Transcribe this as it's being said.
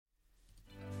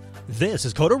This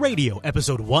is Coda Radio,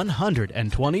 episode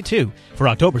 122 for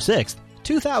October 6th,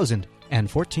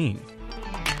 2014.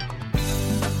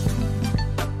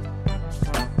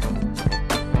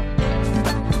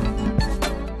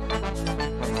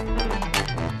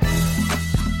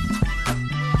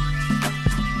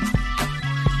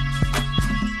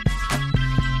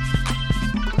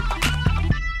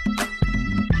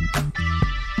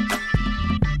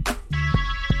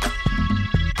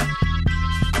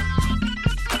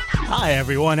 Hi,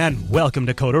 everyone, and welcome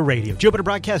to Coda Radio, Jupiter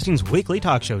Broadcasting's weekly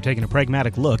talk show taking a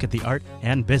pragmatic look at the art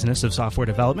and business of software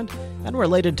development and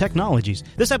related technologies.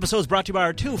 This episode is brought to you by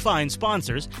our two fine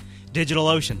sponsors,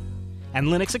 DigitalOcean and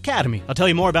Linux Academy. I'll tell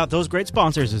you more about those great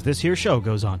sponsors as this here show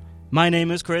goes on. My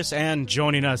name is Chris, and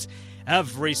joining us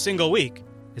every single week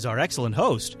is our excellent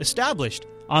host, established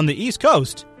on the East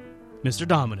Coast, Mr.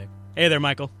 Dominic. Hey there,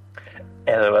 Michael.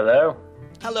 Hello, hello.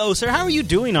 Hello, sir. How are you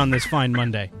doing on this fine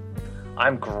Monday?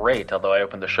 I'm great, although I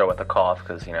opened the show with a cough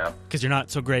because, you know. Because you're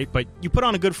not so great, but you put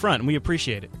on a good front, and we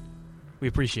appreciate it. We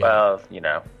appreciate it. Well, you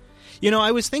know. You know,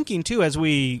 I was thinking, too, as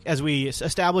we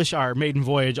establish our maiden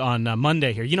voyage on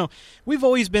Monday here, you know, we've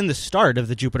always been the start of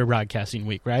the Jupiter Broadcasting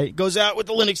Week, right? It goes out with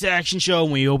the Linux Action Show,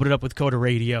 and we open it up with Coda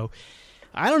Radio.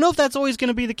 I don't know if that's always going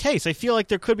to be the case. I feel like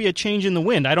there could be a change in the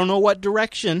wind. I don't know what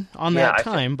direction on that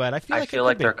time, but I feel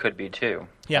like there could be, too.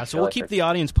 Yeah, so we'll keep the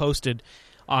audience posted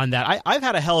on that. I've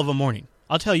had a hell of a morning.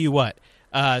 I'll tell you what.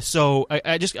 So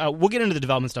I just we'll get into the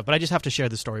development stuff, but I just have to share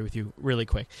the story with you really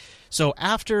quick. So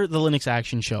after the Linux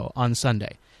Action Show on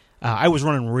Sunday, I was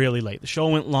running really late. The show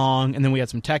went long, and then we had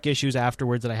some tech issues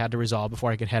afterwards that I had to resolve before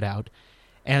I could head out.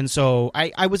 And so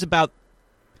I was about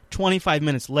 25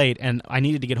 minutes late, and I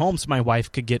needed to get home so my wife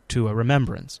could get to a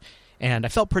Remembrance. And I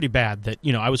felt pretty bad that,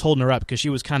 you know, I was holding her up because she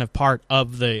was kind of part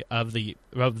of the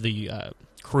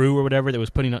crew or whatever that was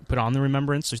put on the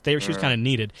Remembrance. So she was kind of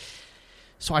needed.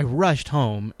 So I rushed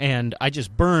home, and I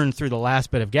just burned through the last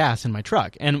bit of gas in my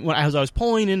truck. And as I was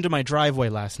pulling into my driveway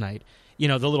last night, you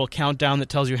know, the little countdown that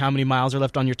tells you how many miles are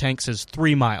left on your tank says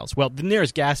 3 miles. Well, the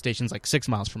nearest gas station's like 6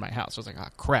 miles from my house. I was like, oh,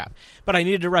 crap. But I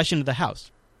needed to rush into the house.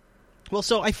 Well,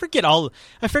 so I forget all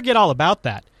about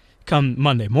that come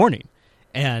Monday morning.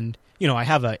 And, you know, I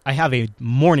have a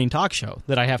morning talk show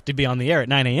that I have to be on the air at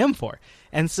 9 a.m. for.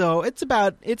 And so it's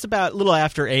about a little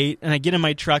after 8, and I get in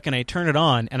my truck and I turn it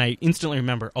on, and I instantly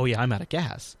remember, oh yeah, I'm out of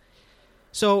gas.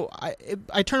 So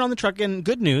I turn on the truck, and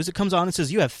good news, it comes on and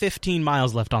says, you have 15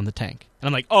 miles left on the tank. And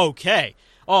I'm like, okay,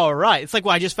 all right. It's like,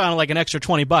 well, I just found like an extra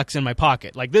 $20 in my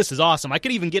pocket. Like, this is awesome. I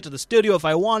could even get to the studio if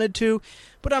I wanted to,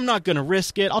 but I'm not going to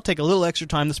risk it. I'll take a little extra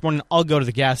time this morning. I'll go to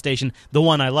the gas station, the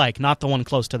one I like, not the one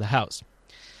close to the house.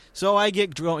 So I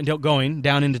get going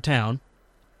down into town,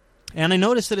 and I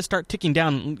noticed that it started ticking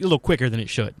down a little quicker than it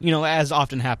should, you know, as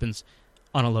often happens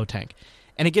on a low tank.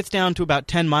 And it gets down to about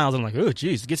 10 miles. I'm like, oh,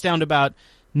 geez. It gets down to about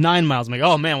 9 miles. I'm like,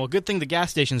 oh, man, well, good thing the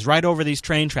gas station's right over these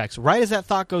train tracks. Right as that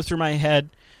thought goes through my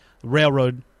head,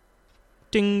 railroad,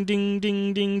 ding, ding,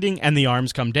 ding, ding, ding, and the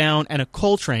arms come down, and a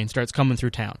coal train starts coming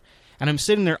through town. And I'm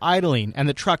sitting there idling, and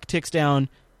the truck ticks down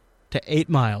to 8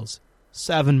 miles,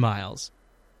 7 miles,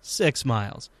 6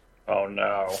 miles. Oh,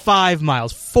 no. 5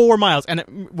 miles, 4 miles.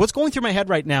 And what's going through my head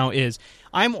right now is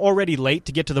I'm already late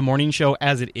to get to the morning show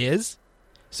as it is.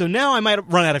 So now I might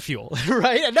run out of fuel,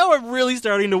 right? And now I'm really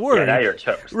starting to worry. Yeah, now you're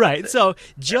toast. Right. So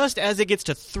just as it gets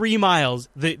to 3 miles,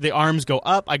 the arms go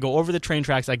up. I go over the train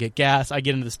tracks. I get gas. I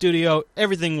get into the studio.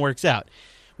 Everything works out.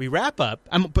 We wrap up.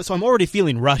 So I'm already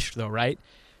feeling rushed, though, right?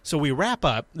 So we wrap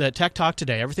up the Tech Talk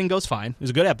today. Everything goes fine. It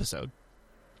was a good episode.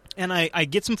 And I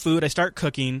get some food. I start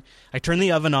cooking. I turn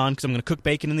the oven on because I'm going to cook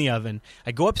bacon in the oven.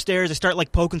 I go upstairs. I start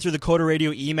like poking through the Coda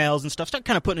Radio emails and stuff. Start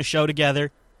kind of putting a show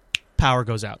together. Power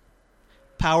goes out.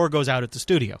 Power goes out at the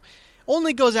studio.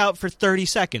 Only goes out for 30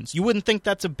 seconds. You wouldn't think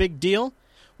that's a big deal?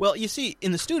 Well, you see,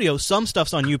 in the studio, some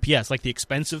stuff's on UPS. Like the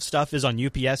expensive stuff is on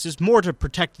UPS. It's more to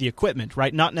protect the equipment,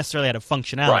 right? Not necessarily out of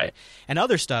functionality. Right. And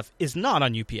other stuff is not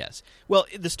on UPS. Well,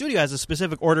 the studio has a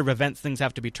specific order of events. Things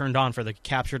have to be turned on for the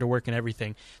capture to work and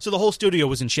everything. So the whole studio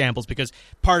was in shambles because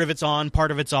part of it's on,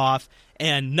 part of it's off,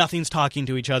 and nothing's talking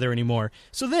to each other anymore.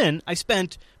 So then I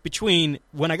spent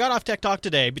when I got off Tech Talk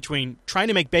today, between trying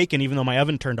to make bacon, even though my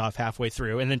oven turned off halfway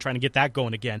through, and then trying to get that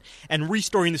going again, and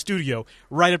restoring the studio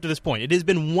right up to this point. It has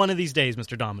been one of these days,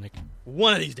 Mr. Dominic.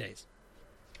 One of these days.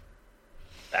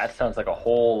 That sounds like a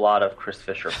whole lot of Chris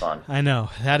Fisher fun. I know.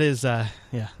 That is, yeah,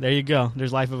 there you go.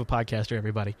 There's life of a podcaster,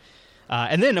 everybody.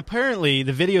 And then apparently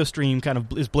the video stream kind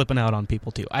of is blipping out on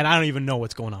people, too. And I don't even know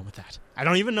what's going on with that. I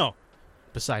don't even know.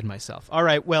 Beside myself. All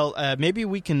right, well, maybe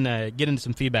we can get into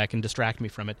some feedback and distract me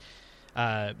from it.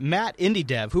 Matt Indie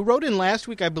Dev, who wrote in last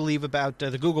week, I believe, about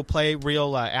the Google Play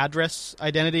real address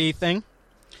identity thing.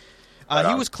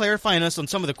 He was clarifying us on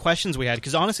some of the questions we had,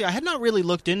 because honestly, I had not really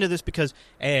looked into this because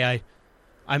I'm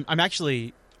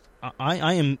actually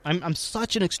I'm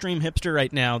such an extreme hipster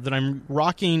right now that I'm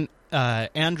rocking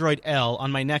Android L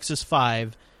on my Nexus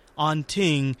 5 on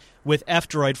Ting with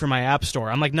F-Droid for my App Store.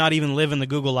 I'm like not even living the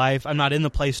Google life. I'm not in the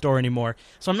Play Store anymore,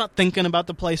 so I'm not thinking about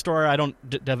the Play Store. I don't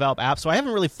develop apps, so I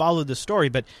haven't really followed the story.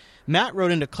 But Matt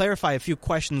wrote in to clarify a few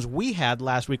questions we had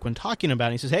last week when talking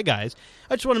about it. He says, "Hey guys,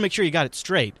 I just want to make sure you got it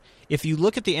straight. If you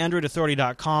look at the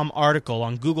AndroidAuthority.com article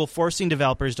on Google forcing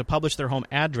developers to publish their home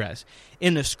address,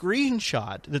 in the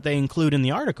screenshot that they include in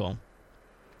the article,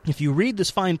 if you read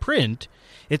this fine print,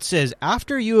 it says,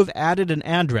 after you have added an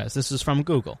address," this is from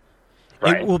Google,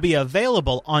 right, "it will be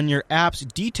available on your app's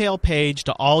detail page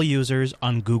to all users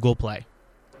on Google Play."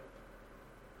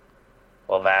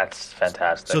 Well, that's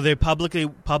fantastic. So they publicly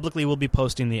will be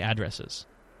posting the addresses.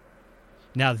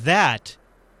 Now that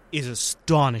is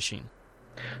astonishing.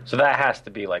 So that has to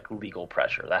be like legal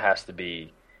pressure. That has to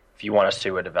be, if you want to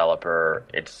sue a developer,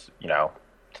 it's,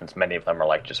 since many of them are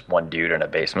like just one dude in a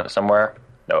basement somewhere,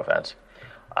 no offense,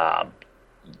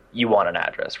 you want an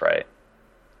address, right?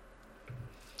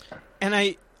 And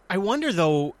I wonder,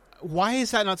 though, why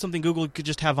is that not something Google could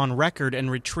just have on record and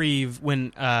retrieve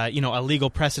when, a legal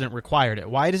precedent required it?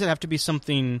 Why does it have to be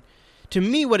something, to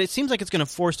me, what it seems like it's going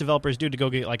to force developers to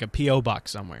go get like a P.O. box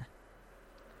somewhere?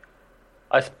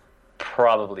 That's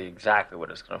probably exactly what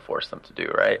it's going to force them to do,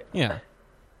 right? Yeah.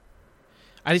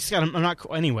 I'm not,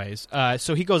 anyways.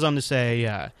 So he goes on to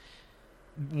say,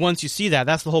 once you see that,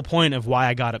 that's the whole point of why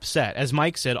I got upset. As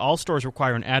Mike said, all stores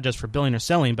require an address for billing or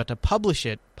selling, but to publish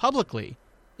it publicly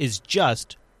is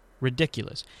just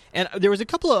ridiculous. And there was a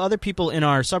couple of other people in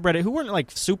our subreddit who weren't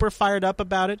like super fired up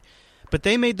about it, but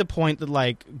they made the point that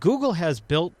like Google has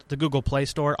built the Google Play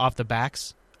Store off the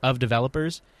backs of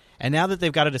developers, and now that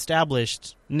they've got it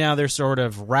established, now they're sort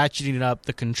of ratcheting up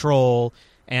the control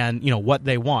and what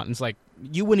they want. And it's like,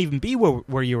 you wouldn't even be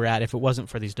where you were at if it wasn't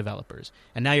for these developers,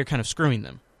 and now you're kind of screwing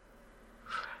them.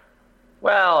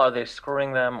 Well, are they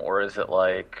screwing them, or is it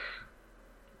like,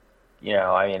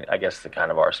 I guess they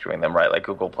kind of are screwing them, right? Like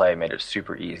Google Play made it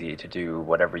super easy to do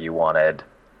whatever you wanted.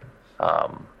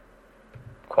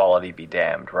 Quality be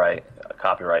damned, right?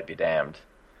 Copyright be damned.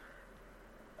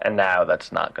 And now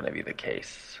that's not going to be the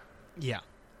case. Yeah.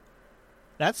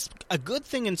 That's a good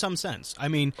thing in some sense. I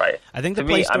mean, right. I think the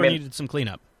Play Store needed some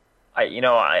cleanup.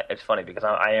 It's funny because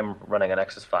I am running an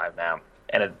Nexus 5 now,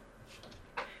 and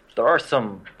there are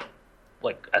some,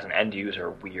 like, as an end user,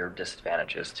 weird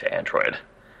disadvantages to Android.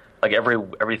 Like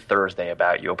every Thursday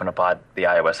about, you open up the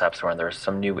iOS App Store and there's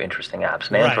some new interesting apps.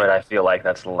 In Android, I feel like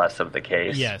that's less of the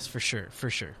case. Yes, for sure.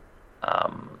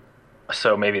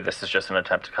 So maybe this is just an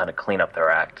attempt to kind of clean up their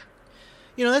act.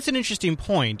 That's an interesting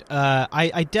point.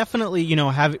 I definitely,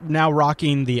 have now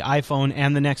rocking the iPhone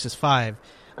and the Nexus 5.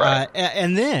 Right.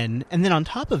 And then on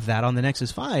top of that, on the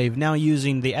Nexus 5, now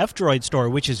using the F-Droid store,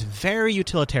 which is very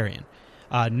utilitarian.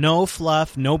 No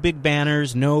fluff, no big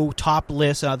banners, no top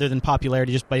lists other than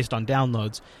popularity just based on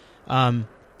downloads.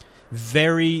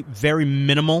 Very, very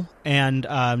minimal, and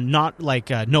not like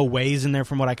no ways in there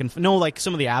from what I can know, like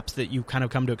some of the apps that you kind of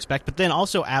come to expect, but then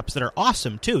also apps that are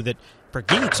awesome too, that for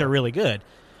geeks are really good.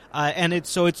 And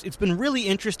it's been really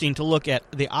interesting to look at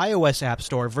the iOS App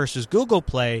Store versus Google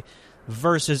Play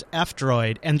versus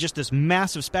F-Droid, and just this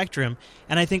massive spectrum.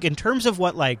 And I think in terms of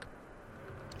what like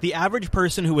the average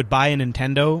person who would buy a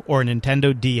Nintendo or a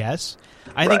Nintendo DS,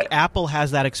 I think Apple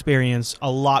has that experience a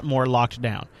lot more locked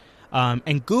down.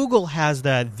 And Google has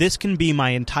this can be my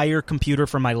entire computer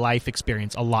for my life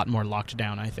experience a lot more locked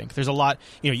down, I think. There's a lot,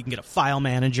 you can get a file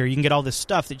manager, you can get all this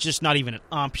stuff that's just not even an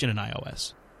option in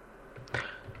iOS.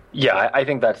 Yeah, I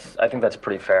think that's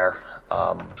pretty fair.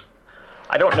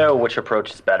 I don't know which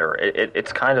approach is better.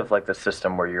 It's kind of like the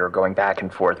system where you're going back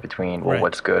and forth between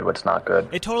what's good, what's not good.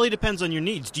 It totally depends on your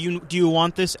needs. Do you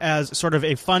want this as sort of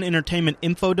a fun entertainment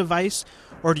info device,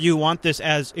 or do you want this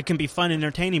as it can be fun and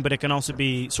entertaining, but it can also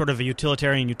be sort of a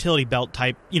utilitarian utility belt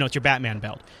type? It's your Batman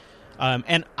belt.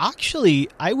 And actually,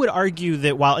 I would argue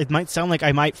that while it might sound like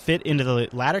I might fit into the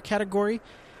latter category,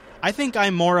 I think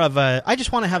I'm more of I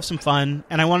just want to have some fun,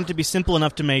 and I want it to be simple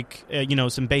enough to make,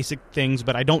 some basic things,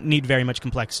 but I don't need very much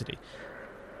complexity.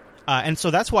 And so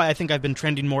that's why I think I've been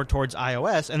trending more towards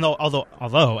iOS, and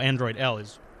although Android L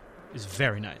is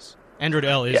very nice. Android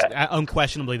L is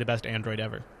unquestionably the best Android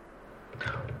ever.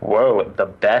 Whoa, the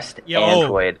best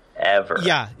Android ever.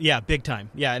 Yeah, big time.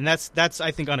 Yeah, and that's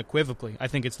I think unequivocally. I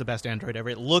think it's the best Android ever.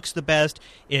 It looks the best.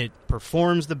 It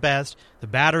performs the best. The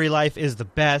battery life is the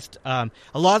best. A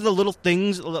lot of the little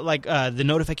things like the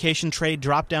notification tray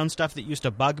drop-down stuff that used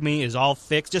to bug me is all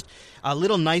fixed. Just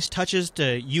little nice touches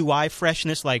to UI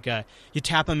freshness, like you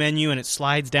tap a menu and it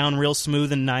slides down real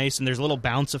smooth and nice, and there's a little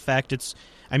bounce effect.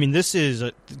 This is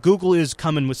Google is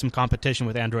coming with some competition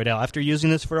with Android L. After using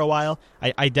this for a while,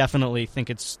 I definitely think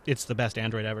it's the best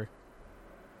Android ever.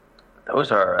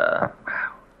 Those are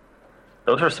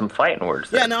some fighting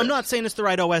words. Yeah, now I'm not saying it's the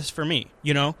right OS for me,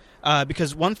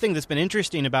 because one thing that's been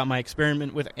interesting about my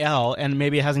experiment with L, and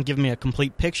maybe it hasn't given me a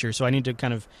complete picture, so I need to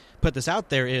kind of put this out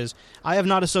there, is I have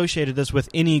not associated this with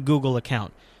any Google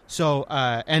account. So,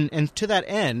 and to that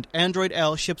end, Android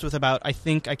L ships with about, I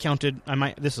think I counted,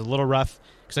 this is a little rough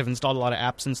because I've installed a lot of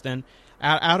apps since then.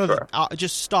 Out of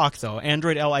just stock, though,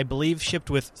 Android L, I believe, shipped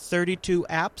with 32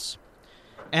 apps.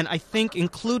 And I think,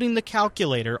 including the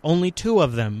calculator, only 2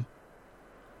 of them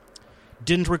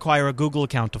didn't require a Google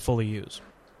account to fully use.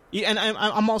 And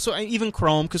I'm also, even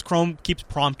Chrome, because Chrome keeps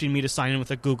prompting me to sign in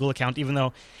with a Google account, even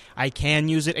though I can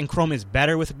use it, and Chrome is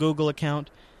better with a Google account.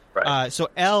 Right. So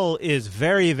L is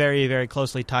very, very, very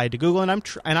closely tied to Google, and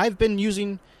I've been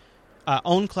using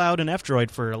OwnCloud and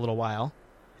F-Droid for a little while,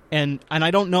 and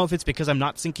I don't know if it's because I'm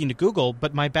not syncing to Google,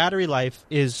 but my battery life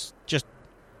is just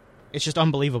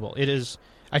unbelievable. It is.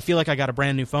 I feel like I got a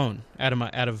brand new phone out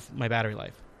of my battery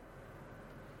life.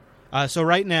 So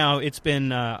right now it's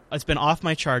been off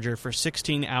my charger for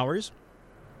 16 hours,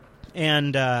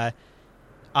 and I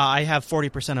have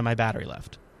 40% of my battery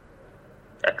left.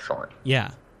 Excellent.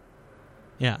 Yeah.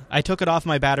 I took it off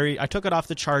my battery. I took it off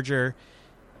the charger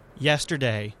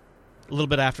yesterday, a little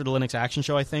bit after the Linux Action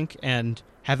Show, I think, and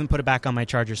haven't put it back on my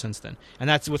charger since then. And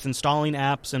that's with installing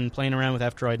apps and playing around with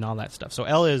F-Droid and all that stuff. So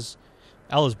L is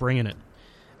bringing it.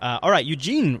 All right,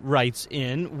 Eugene writes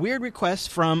in, weird requests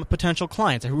from potential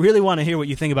clients. I really want to hear what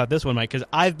you think about this one, Mike, because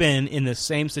I've been in the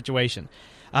same situation.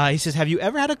 He says, have you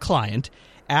ever had a client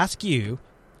ask you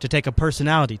to take a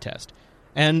personality test?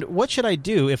 And what should I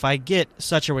do if I get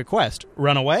such a request?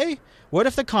 Run away? What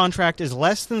if the contract is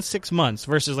less than 6 months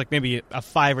versus like maybe a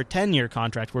 5 or 10 year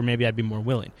contract where maybe I'd be more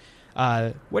willing?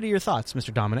 What are your thoughts,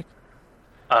 Mr. Dominic?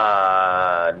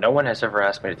 No one has ever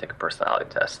asked me to take a personality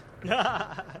test.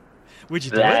 Would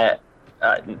you do it?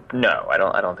 No, I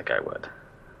don't think I would.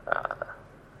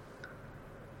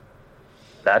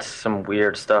 That's some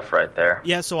weird stuff right there.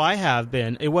 Yeah, so I have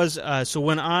been. It was so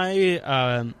when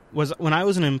I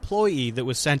was an employee that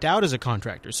was sent out as a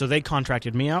contractor. So they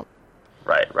contracted me out.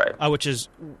 Right. Which is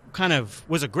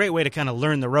was a great way to kind of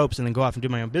learn the ropes and then go off and do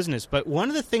my own business. But one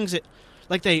of the things that,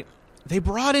 like, they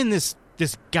brought in this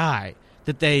guy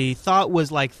that they thought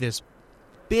was like this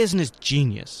business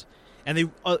genius, and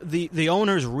the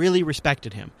owners really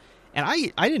respected him.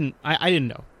 And I didn't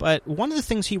know. But one of the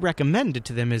things he recommended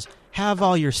to them is have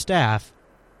all your staff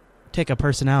take a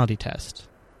personality test.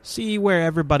 See where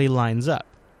everybody lines up.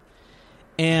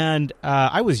 And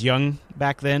I was young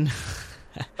back then.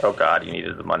 Oh, God, you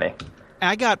needed the money.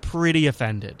 I got pretty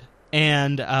offended.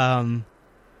 And,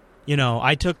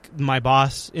 I took my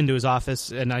boss into his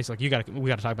office, and I was like, we got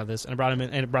to talk about this. And I brought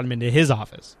him into his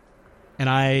office. And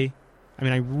I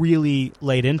really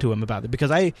laid into him about it,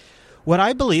 because what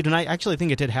I believed, and I actually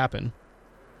think it did happen,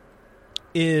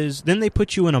 is then they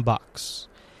put you in a box.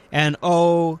 And,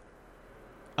 like,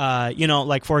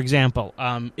 for example,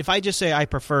 if I just say I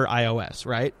prefer iOS,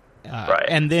 right? Right.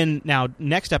 And then now,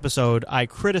 next episode, I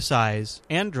criticize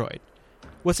Android.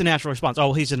 What's the natural response? Oh,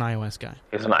 well, he's an iOS guy.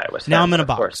 He's an iOS guy. Now I'm in a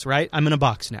box, right? I'm in a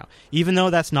box now. Even though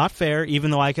that's not fair,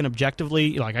 even though I can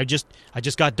objectively, like, I just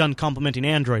got done complimenting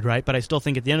Android, right? But I still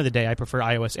think at the end of the day, I prefer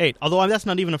iOS 8. Although that's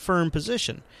not even a firm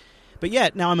position. But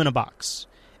yet, now I'm in a box.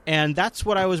 And that's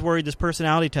what I was worried this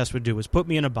personality test would do, was put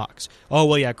me in a box. Oh,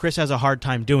 well, yeah, Chris has a hard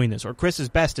time doing this, or Chris is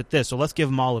best at this, so let's give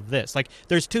him all of this. Like,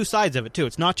 there's two sides of it, too.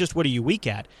 It's not just what are you weak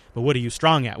at, but what are you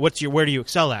strong at? Where do you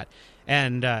excel at?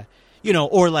 And,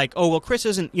 or like, oh, well,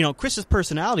 Chris's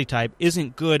personality type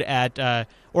isn't good at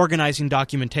organizing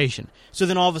documentation. So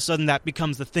then all of a sudden that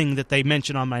becomes the thing that they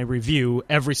mention on my review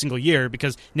every single year,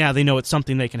 because now they know it's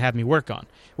something they can have me work on.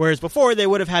 Whereas before they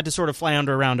would have had to sort of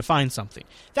flounder around to find something.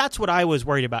 That's what I was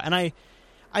worried about. And I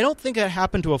don't think that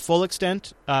happened to a full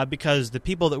extent, because the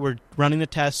people that were running the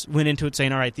tests went into it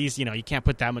saying, all right, these, you can't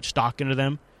put that much stock into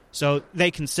them. So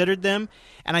they considered them,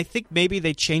 and I think maybe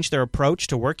they changed their approach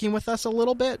to working with us a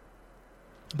little bit.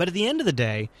 But at the end of the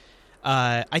day,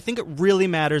 I think it really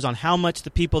matters on how much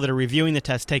the people that are reviewing the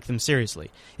test take them seriously.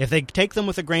 If they take them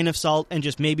with a grain of salt and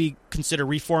just maybe consider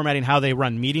reformatting how they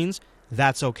run meetings,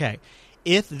 that's okay.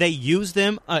 If they use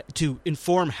them to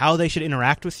inform how they should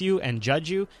interact with you and judge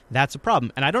you, that's a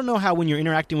problem. And I don't know how, when you're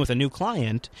interacting with a new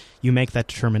client, you make that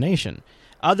determination.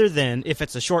 Other than if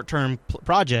it's a short-term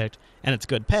project and it's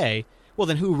good pay, well,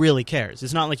 then who really cares?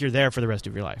 It's not like you're there for the rest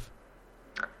of your life.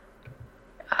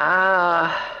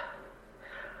 I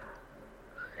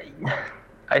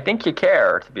think you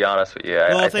care, to be honest with you.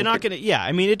 Well, if they're not going to,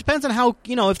 I mean, it depends on how,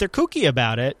 if they're kooky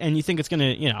about it and you think it's going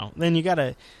to, then you got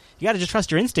to just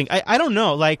trust your instinct. I don't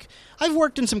know. Like, I've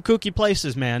worked in some kooky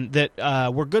places, man,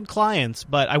 that were good clients,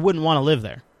 but I wouldn't want to live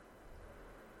there.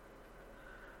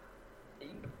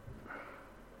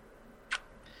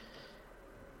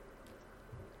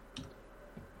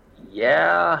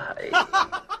 Yeah.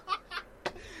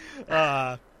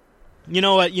 You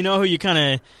know what? You know who you kind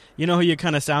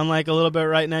of sound like a little bit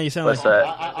right now. You sound What's like that?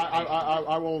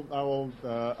 I will.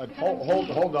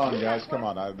 Hold on, guys. Come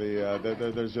on.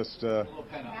 There's just.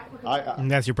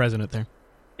 That's your president there.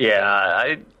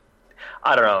 Yeah,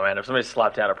 I don't know, man. If somebody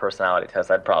slapped down a personality test,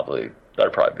 that'd probably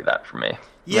be that for me.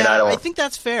 Yeah, I think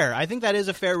that's fair. I think that is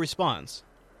a fair response.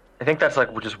 I think that's like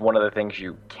just one of the things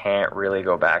you can't really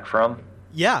go back from.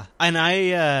 Yeah, and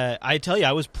I tell you,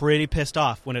 I was pretty pissed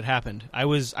off when it happened. I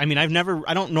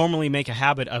don't normally make a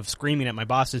habit of screaming at my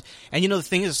bosses. And the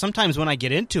thing is, sometimes when I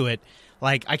get into it,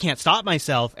 like, I can't stop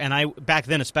myself. And back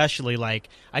then especially, like,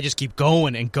 I just keep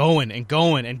going and going and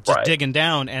going and just digging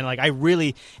down. And like,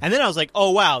 and then I was like, oh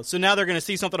wow, so now they're going to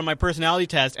see something on my personality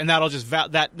test, and that'll just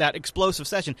that explosive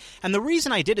session. And the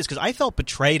reason I did is because I felt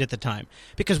betrayed at the time,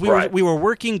 because we were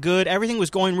working good, everything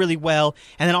was going really well,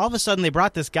 and then all of a sudden they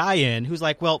brought this guy in who's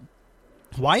like, well,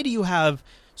 why do you have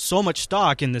so much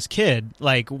stock in this kid?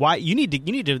 Like, why you need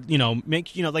to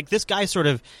make like, this guy sort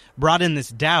of brought in this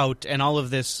doubt and all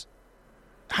of this.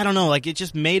 I don't know, like, it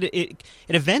just made it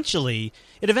eventually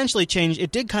changed.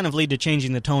 It did kind of lead to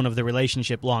changing the tone of the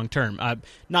relationship long term.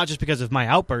 Not just because of my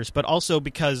outburst, but also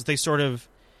because they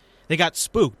got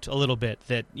spooked a little bit,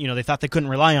 that, they thought they couldn't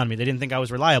rely on me. They didn't think I was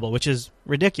reliable, which is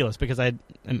ridiculous, because I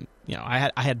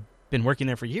had been working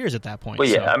there for years at that point. Well,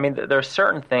 yeah, so. I mean, there are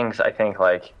certain things, I think,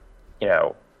 like,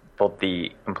 both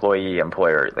the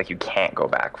employer, like, you can't go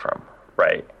back from,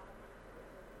 right?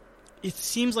 It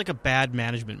seems like a bad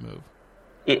management move.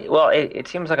 It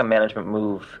seems like a management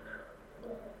move.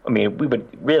 I mean,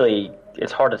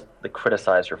 it's hard to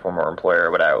criticize your former employer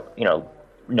without,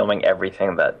 knowing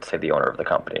everything that, say, the owner of the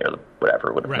company or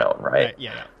whatever would have known, right?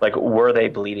 Yeah. Like, were they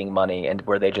bleeding money, and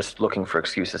were they just looking for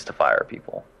excuses to fire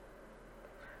people?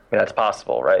 I mean, that's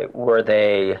possible, right? Were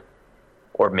they,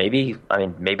 or maybe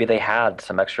they had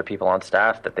some extra people on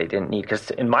staff that they didn't need.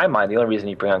 Because in my mind, the only reason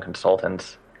you bring on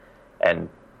consultants and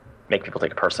make people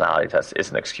take a personality test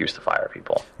is an excuse to fire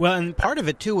people. Well, and part of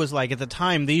it too was, like, at the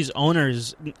time, these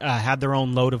owners had their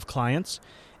own load of clients,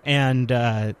 and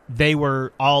they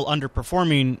were all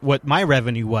underperforming what my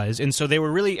revenue was, and so they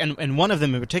were really, and one of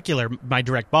them in particular, my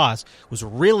direct boss, was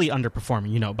really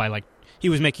underperforming. By, like, he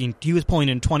was pulling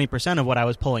in 20% of what I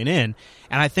was pulling in,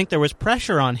 and I think there was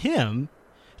pressure on him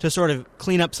to sort of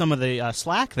clean up some of the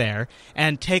slack there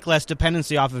and take less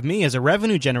dependency off of me as a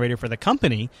revenue generator for the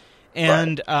company.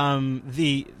 And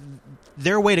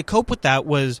their way to cope with that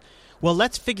was, well,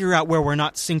 let's figure out where we're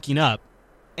not syncing up.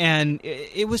 And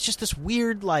it was just this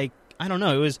weird, like, I don't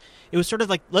know. It was sort of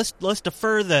like, let's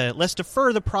defer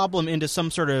the problem into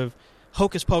some sort of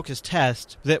hocus pocus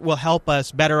test that will help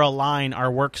us better align our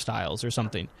work styles or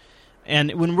something.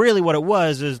 And when really what it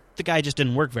was is the guy just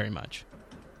didn't work very much.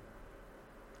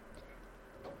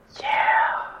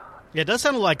 Yeah, it does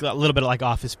sound like a little bit like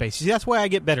Office Space. See, that's why I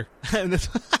get better.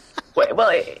 Well,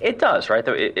 it does, right?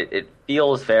 Though it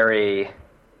feels very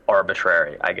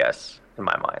arbitrary, I guess, in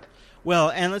my mind. Well,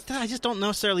 and I just don't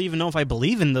necessarily even know if I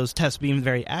believe in those tests being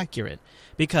very accurate,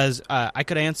 because I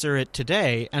could answer it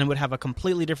today and it would have a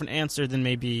completely different answer than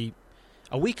maybe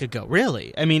a week ago,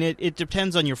 really. I mean, it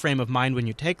depends on your frame of mind when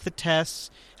you take the tests,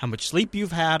 how much sleep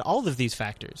you've had, all of these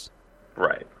factors.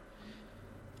 Right.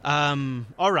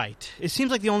 All right. It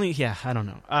seems like I don't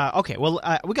know. Okay, well,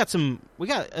 we got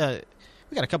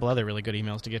a couple other really good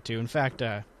emails to get to. In fact,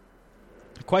 a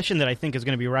question that I think is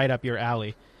going to be right up your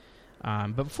alley.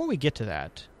 But before we get to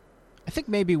that, I think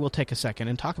maybe we'll take a second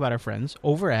and talk about our friends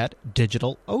over at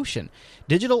DigitalOcean.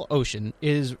 DigitalOcean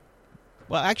is,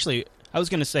 well, actually, I was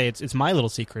going to say it's my little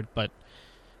secret, but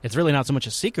it's really not so much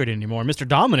a secret anymore. Mr.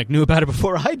 Dominic knew about it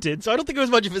before I did, so I don't think it was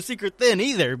much of a secret then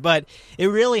either. But it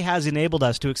really has enabled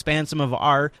us to expand some of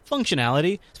our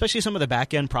functionality, especially some of the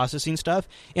back-end processing stuff,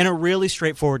 in a really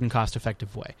straightforward and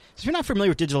cost-effective way. So if you're not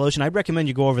familiar with DigitalOcean, I'd recommend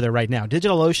you go over there right now.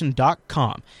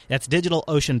 DigitalOcean.com. That's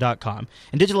DigitalOcean.com.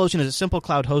 And DigitalOcean is a simple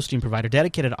cloud hosting provider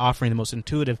dedicated to offering the most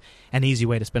intuitive and easy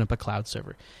way to spin up a cloud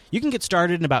server. You can get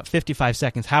started in about 55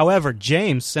 seconds. However,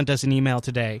 James sent us an email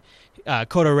today.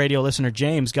 Coder Radio listener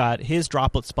James got his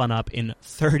droplet spun up in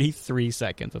 33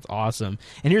 seconds. That's awesome.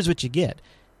 And here's what you get.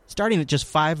 Starting at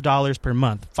just $5 per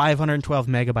month, 512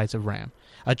 megabytes of RAM,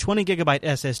 a 20 gigabyte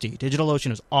SSD.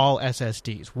 DigitalOcean is all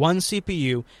SSDs, one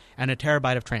CPU, and a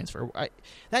terabyte of transfer.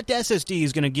 That SSD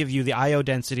is going to give you the I/O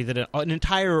density that an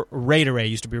entire RAID array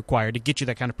used to be required to get you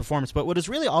that kind of performance. But what is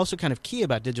really also kind of key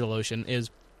about DigitalOcean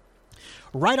is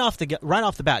right off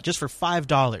the bat, just for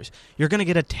 $5, you're going to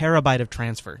get a terabyte of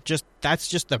transfer.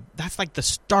 That's like the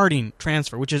starting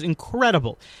transfer, which is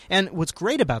incredible. And what's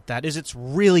great about that is it's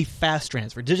really fast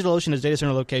transfer. DigitalOcean has data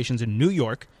center locations in New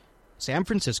York, San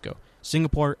Francisco,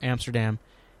 Singapore, Amsterdam,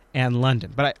 and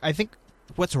London. But I think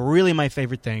what's really my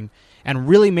favorite thing, and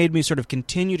really made me sort of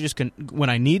continue to when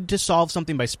I need to solve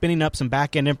something by spinning up some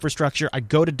back-end infrastructure, I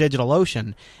go to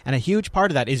DigitalOcean, and a huge part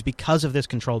of that is because of this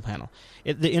control panel.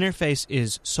 The interface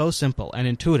is so simple and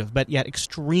intuitive, but yet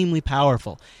extremely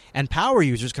powerful. And power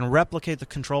users can replicate the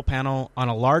control panel on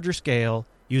a larger scale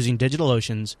using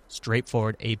DigitalOcean's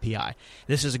straightforward API.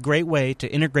 This is a great way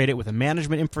to integrate it with a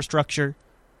management infrastructure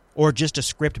or just to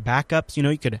script backups.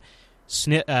 You could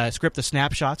script the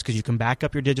snapshots because you can back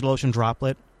up your DigitalOcean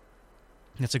droplet.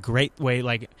 That's a great way.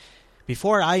 Like,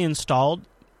 before I installed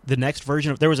the next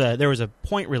version of there was a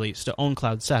point release to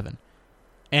OwnCloud 7,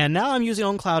 and now I'm using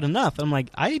OwnCloud enough. I'm like,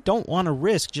 I don't want to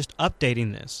risk just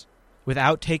updating this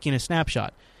without taking a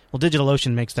snapshot. Well,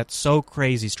 DigitalOcean makes that so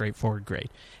crazy straightforward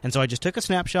great. And so I just took a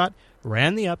snapshot,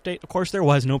 ran the update. Of course, there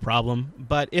was no problem.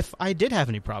 But if I did have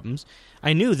any problems,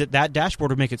 I knew that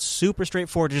dashboard would make it super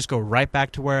straightforward to just go right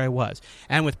back to where I was.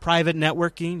 And with private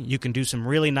networking, you can do some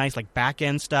really nice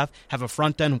back-end stuff, have a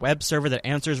front-end web server that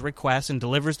answers requests and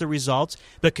delivers the results,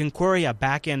 but can query a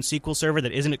back-end SQL server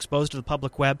that isn't exposed to the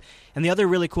public web. And the other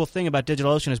really cool thing about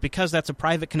DigitalOcean is because that's a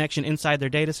private connection inside their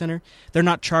data center, they're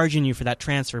not charging you for that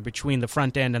transfer between the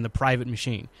front end and the private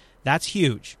machine. That's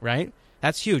huge, right?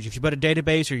 That's huge. If you put a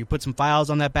database or you put some files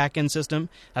on that back-end system,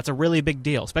 that's a really big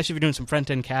deal, especially if you're doing some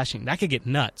front-end caching. That could get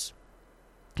nuts.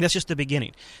 That's just the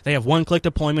beginning. They have one-click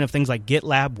deployment of things like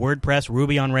GitLab, WordPress,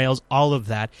 Ruby on Rails, all of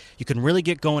that. You can really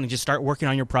get going and just start working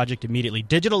on your project immediately.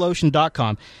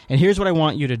 DigitalOcean.com. And here's what I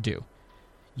want you to do.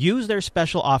 Use their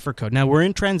special offer code. Now, we're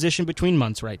in transition between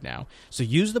months right now, so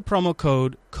use the promo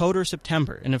code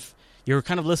CODERSEPTEMBER. And if you're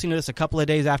kind of listening to this a couple of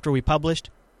days after we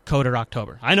published, Coder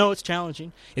October. I know it's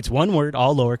challenging. It's one word,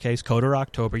 all lowercase, Coder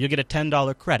October. You'll get a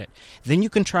 $10 credit. Then you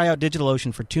can try out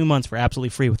DigitalOcean for 2 months for absolutely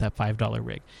free with that $5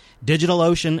 rig.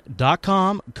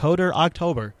 DigitalOcean.com, Coder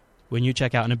October, when you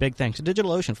check out. And a big thanks to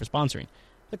DigitalOcean for sponsoring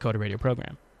the Coder Radio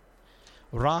program.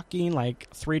 Rocking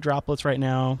 3 droplets right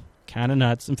now. Kind of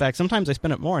nuts. In fact, sometimes I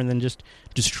spin up more and then just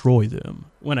destroy them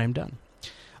when I'm done.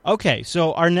 Okay,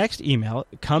 so our next email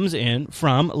comes in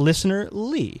from listener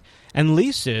Lee. And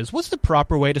Lee says, what's the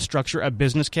proper way to structure a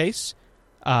business case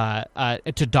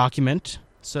to document?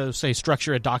 So say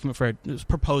structure a document for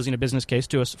proposing a business case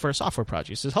for a software project.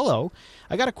 He says, hello,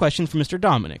 I got a question for Mr.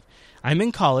 Dominic. I'm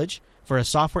in college for a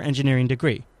software engineering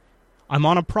degree. I'm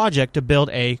on a project to build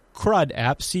a CRUD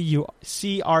app,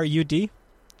 C-R-U-D?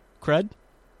 CRUD?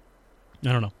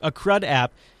 I don't know. A CRUD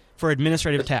app for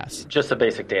administrative tasks. Just a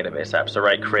basic database app. So,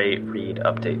 create, read,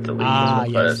 update, delete.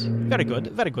 Yes.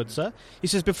 Very good, sir. He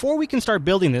says, before we can start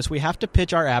building this, we have to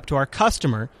pitch our app to our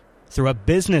customer through a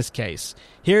business case.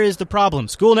 Here is the problem.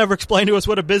 School never explained to us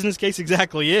what a business case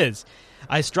exactly is.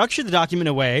 I structured the document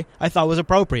in a way I thought was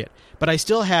appropriate, but I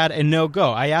still had a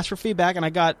no-go. I asked for feedback,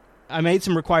 and I made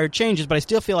some required changes, but I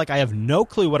still feel like I have no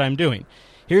clue what I'm doing.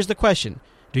 Here's the question.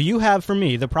 Do you have for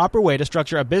me the proper way to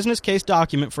structure a business case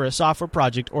document for a software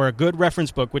project or a good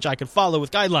reference book which I could follow with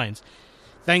guidelines?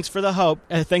 Thanks for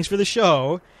the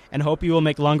show, and hope you will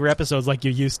make longer episodes like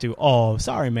you used to. Oh,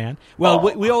 sorry, man. Well,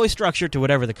 we always structure to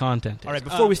whatever the content is. All right,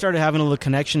 before we started having a little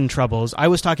connection troubles, I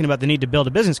was talking about the need to build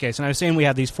a business case, and I was saying we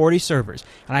have these 40 servers,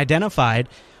 and I identified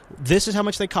this is how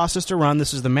much they cost us to run,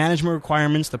 this is the management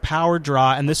requirements, the power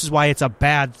draw, and this is why it's a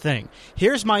bad thing.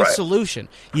 Here's my solution.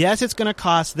 Yes, it's going to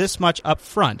cost this much up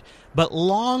front, but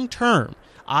long term,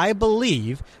 I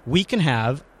believe we can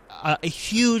have a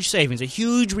huge savings, a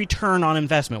huge return on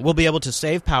investment. We'll be able to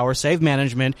save power, save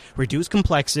management, reduce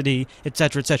complexity, et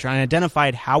cetera, and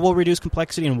identified how we'll reduce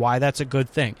complexity and why that's a good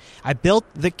thing. I built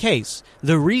the case,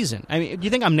 the reason. I mean, do you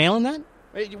think I'm nailing that?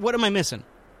 What am I missing?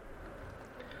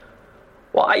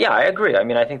 Well, yeah, I agree. I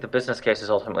mean, I think the business case is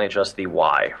ultimately just the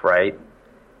why, right?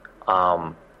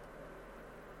 Now,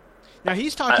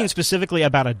 he's talking specifically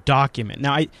about a document.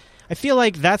 Now, I feel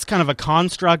like that's kind of a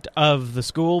construct of the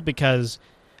school because,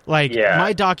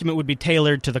 my document would be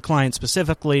tailored to the client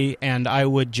specifically, and I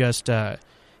would just, I'd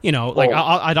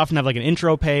often have, an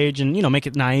intro page and, make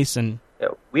it nice. And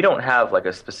we don't have,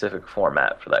 a specific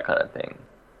format for that kind of thing.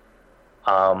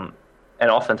 And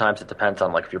oftentimes it depends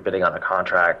on, if you're bidding on a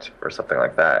contract or something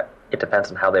like that. It depends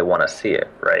on how they want to see it,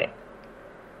 right?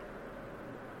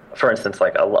 For instance,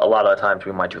 a lot of the times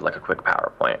we might do, a quick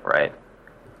PowerPoint, right?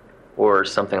 Or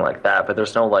something like that. But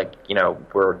there's no,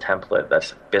 Word template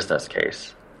that's business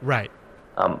case. Right.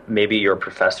 Maybe your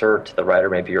professor, to the right,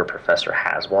 or maybe your professor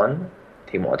has one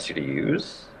he wants you to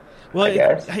use. Well,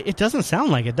 it doesn't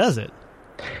sound like it, does it?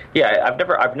 Yeah,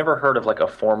 I've never heard of a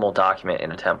formal document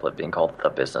in a template being called the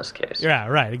business case. Yeah,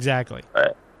 right, exactly.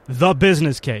 Right. The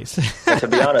business case. And to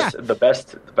be honest, the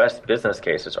best business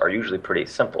cases are usually pretty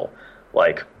simple.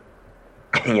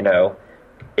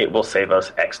 It will save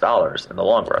us X dollars in the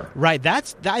long run. Right.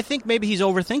 I think maybe he's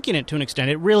overthinking it to an extent.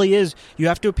 It really is. You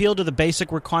have to appeal to the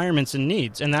basic requirements and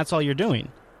needs, and that's all you're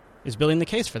doing, is building the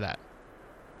case for that.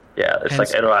 Yeah,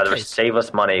 it's it'll either save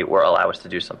us money or allow us to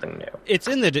do something new. It's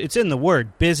in the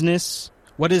word business.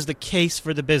 What is the case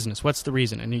for the business? What's the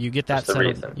reason? And you get that settled.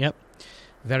 Reason. Yep,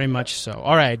 very much so.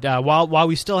 All right. While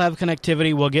we still have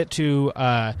connectivity, we'll get to.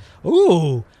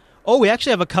 We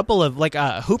actually have a couple of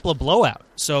Hoopla blowout.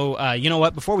 So you know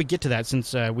what? Before we get to that,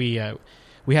 since we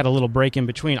had a little break in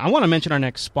between, I want to mention our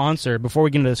next sponsor before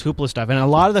we get into this Hoopla stuff. And a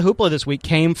lot of the Hoopla this week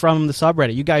came from the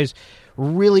subreddit. You guys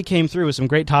really came through with some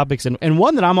great topics, and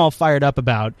one that I'm all fired up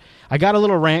about. I got a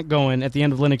little rant going at the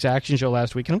end of Linux Action Show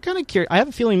last week, and I'm kind of curious. I have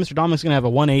a feeling Mr. Dominic's going to have a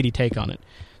 180 take on it.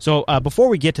 So before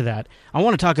we get to that, I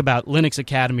want to talk about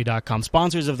linuxacademy.com,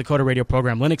 sponsors of the Coder Radio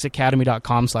program,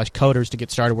 linuxacademy.com/coders to get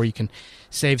started, where you can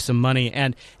save some money.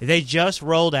 And they just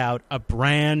rolled out a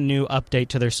brand new update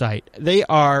to their site. They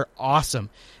are awesome.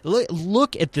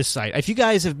 Look at this site. If you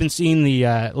guys have been seeing the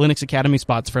Linux Academy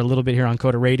spots for a little bit here on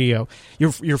Coder Radio,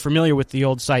 you're familiar with the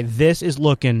old site. This is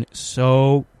looking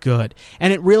so good.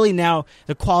 And it really now,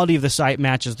 the quality of the site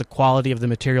matches the quality of the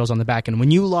materials on the back end. When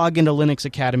you log into Linux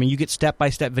Academy, you get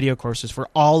step-by-step video courses for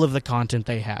all of the content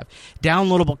they have,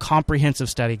 downloadable comprehensive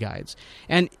study guides,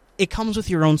 and it comes with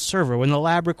your own server. When the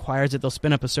lab requires it, they'll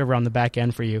spin up a server on the back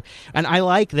end for you. And I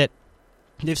like that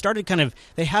they've started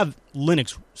they have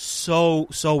Linux so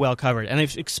well covered, and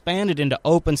they've expanded into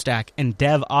OpenStack and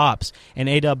DevOps and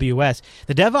AWS.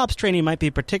 The DevOps training might be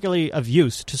particularly of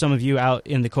use to some of you out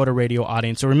in the Coder Radio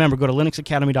audience. So remember, go to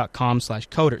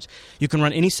linuxacademy.com/coders. You can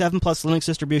run any 7+ Linux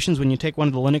distributions when you take one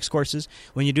of the Linux courses.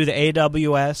 When you do the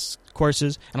AWS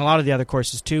courses, and a lot of the other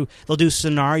courses too, they'll do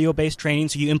scenario-based training,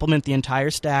 so you implement the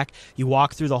entire stack, you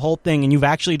walk through the whole thing, and you've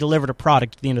actually delivered a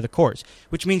product at the end of the course,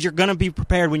 which means you're going to be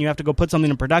prepared when you have to go put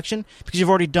something in production, because you've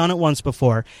already done it once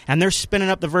before, and they're spinning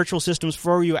up the virtual systems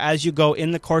for you as you go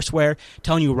in the courseware,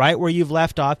 telling you right where you've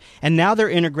left off, and now they're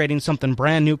integrating something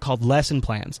brand new called lesson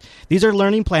plans. These are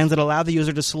learning plans that allow the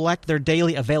user to select their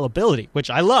daily availability, which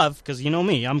I love, because you know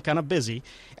me, I'm kind of busy,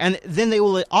 and then they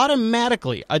will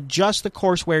automatically adjust the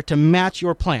courseware to match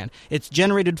your plan. It's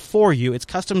generated for you, it's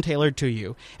custom tailored to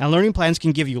you, and learning plans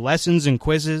can give you lessons and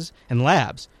quizzes and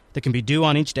labs that can be due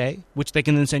on each day, which they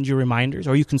can then send you reminders,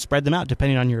 or you can spread them out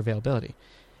depending on your availability.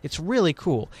 It's really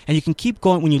cool. And you can keep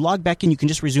going. When you log back in, you can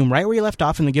just resume right where you left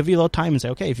off, and they give you a little time and say,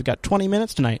 okay, if you've got 20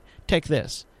 minutes tonight, take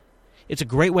this. It's a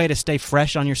great way to stay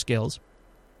fresh on your skills,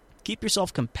 keep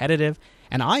yourself competitive,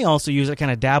 and I also use it to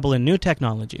kind of dabble in new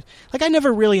technologies. I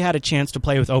never really had a chance to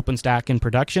play with OpenStack in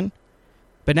production,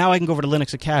 but now I can go over to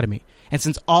Linux Academy. And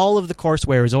since all of the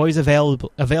courseware is always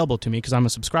available to me because I'm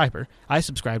a subscriber, I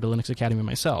subscribe to Linux Academy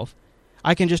myself,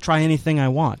 I can just try anything I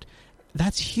want.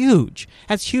 That's huge.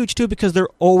 That's huge, too, because they're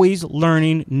always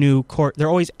learning they're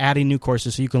always adding new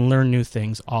courses so you can learn new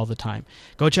things all the time.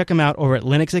 Go check them out over at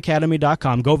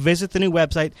linuxacademy.com. Go visit the new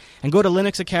website and go to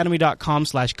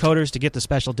linuxacademy.com/coders to get the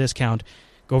special discount.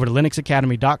 Go over to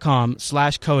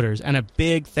linuxacademy.com/coders, and a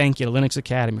big thank you to Linux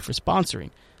Academy for sponsoring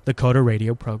the Coder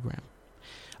Radio program.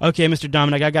 Okay, Mr.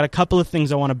 Dominic, I got a couple of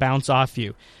things I want to bounce off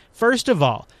you. First of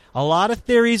all, a lot of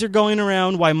theories are going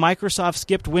around why Microsoft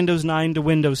skipped Windows 9 to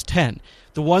Windows 10.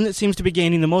 The one that seems to be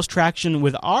gaining the most traction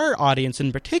with our audience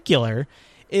in particular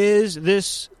is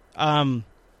this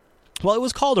Well, it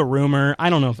was called a rumor. I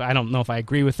don't know if I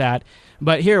agree with that,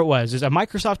 but here it was. Is a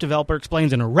Microsoft developer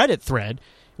explains in a Reddit thread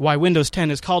why Windows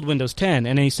 10 is called Windows 10,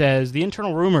 and he says the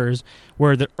internal rumors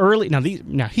were the early. Now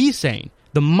he's saying,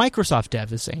 the Microsoft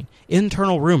dev is saying,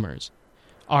 internal rumors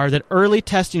are that early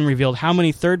testing revealed how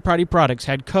many third-party products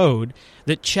had code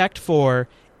that checked for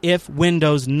if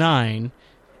Windows 9,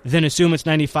 then assume it's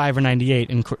 95 or 98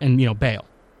 and bail.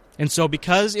 And so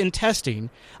because in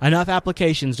testing enough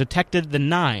applications detected the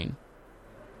 9,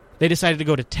 they decided to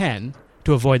go to 10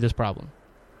 to avoid this problem.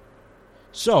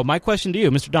 So my question to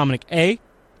you, Mr. Dominic, A,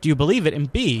 do you believe it?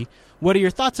 And B, what are your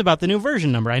thoughts about the new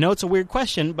version number? I know it's a weird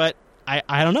question, but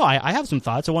I don't know. I have some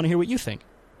thoughts. I want to hear what you think.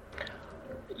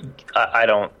 I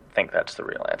don't think that's the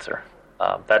real answer.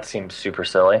 That seems super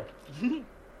silly.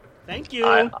 Thank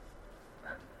you.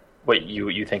 Wait,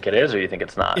 you think it is, or you think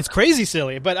it's not? It's crazy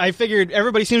silly, but I figured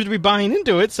everybody seems to be buying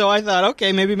into it, so I thought,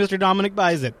 okay, maybe Mr. Dominic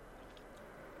buys it.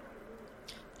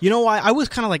 You know why? I was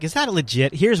kind of like, is that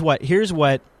legit? Here's what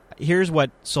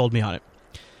sold me on it.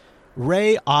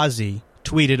 Ray Ozzie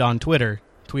tweeted on Twitter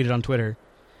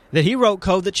that he wrote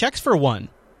code that checks for 1.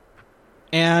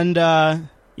 And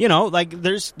there's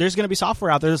going to be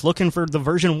software out there that's looking for the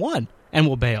version 1 and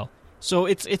will bail. So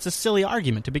it's a silly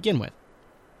argument to begin with.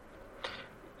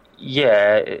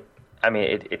 Yeah, I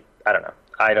don't know.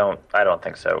 I don't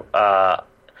think so.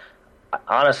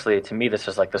 Honestly, to me, this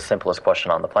is like the simplest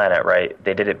question on the planet, right?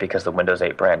 They did it because the Windows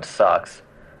 8 brand sucks,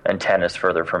 and 10 is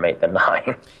further from 8 than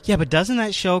 9. Yeah, but doesn't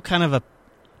that show kind of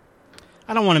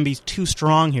I don't want to be too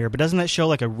strong here, but doesn't that show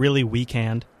like a really weak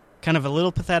hand? Kind of a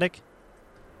little pathetic?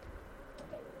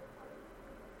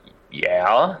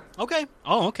 Yeah. Okay.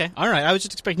 Oh, okay. All right. I was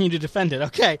just expecting you to defend it.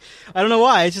 Okay. I don't know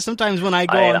why. It's just sometimes when I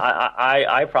go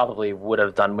I probably would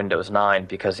have done Windows 9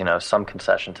 because, some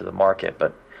concession to the market,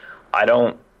 but I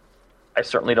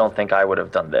certainly don't think I would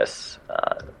have done this.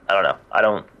 I don't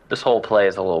know. This whole play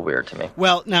is a little weird to me.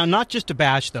 Well, now, not just to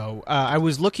bash, though. I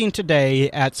was looking today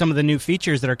at some of the new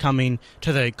features that are coming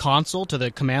to the console, to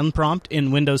the command prompt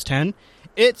in Windows 10.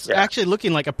 It's actually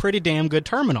looking like a pretty damn good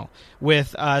terminal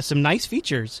with some nice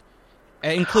features,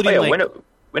 including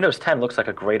Windows 10 looks like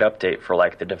a great update for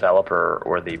like the developer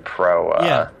or the pro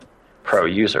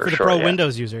user. For the pro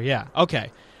Windows user, yeah. Okay.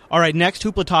 All right, next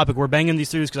Hoopla topic. We're banging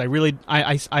these through because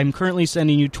I'm currently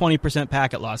sending you 20%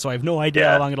 packet loss, so I have no idea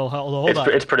how long it'll hold up.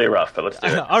 It's pretty rough, but let's do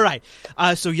it. All right.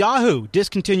 So Yahoo,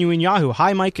 discontinuing Yahoo.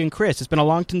 Hi, Mike and Chris. It's been a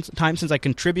long time since I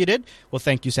contributed. Well,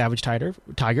 thank you, Savage Tiger,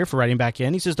 for writing back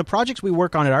in. He says, the projects we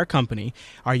work on at our company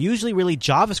are usually really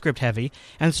JavaScript heavy,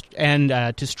 and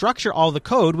to structure all the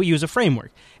code, we use a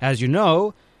framework. As you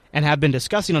know, and have been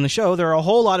discussing on the show, there are a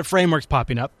whole lot of frameworks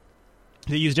popping up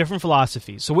that use different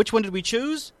philosophies. So which one did we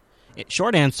choose?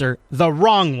 Short answer, the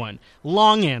wrong one.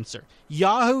 Long answer,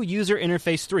 Yahoo User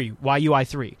Interface 3, YUI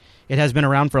 3. It has been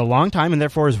around for a long time and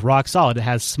therefore is rock solid. It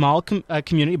has small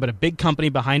community but a big company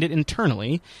behind it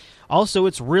internally. Also,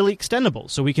 it's really extendable,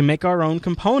 so we can make our own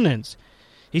components.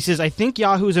 He says, I think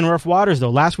Yahoo's in rough waters, though.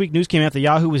 Last week, news came out that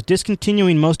Yahoo was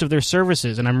discontinuing most of their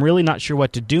services, and I'm really not sure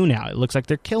what to do now. It looks like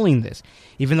they're killing this.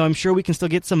 Even though I'm sure we can still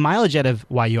get some mileage out of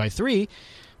YUI 3,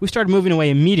 we started moving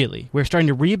away immediately. We're starting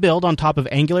to rebuild on top of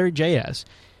AngularJS,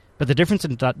 but the difference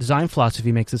in design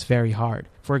philosophy makes this very hard.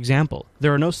 For example,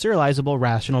 there are no serializable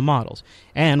rational models,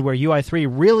 and where UI3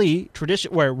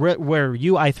 where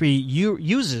UI3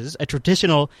 uses a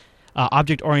traditional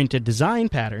object-oriented design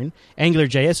pattern,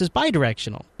 AngularJS is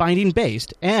bidirectional,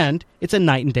 binding-based, and it's a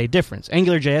night and day difference.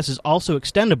 AngularJS is also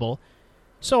extendable,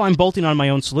 so I'm bolting on my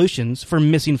own solutions for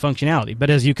missing functionality.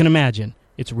 But as you can imagine,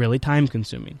 it's really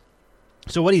time-consuming.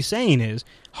 So what he's saying is,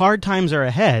 hard times are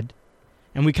ahead,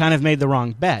 and we kind of made the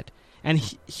wrong bet. And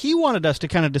he wanted us to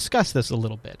kind of discuss this a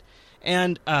little bit.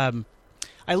 And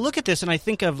I look at this, and I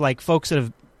think of like folks that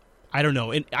have, I don't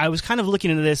know, I was kind of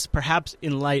looking into this perhaps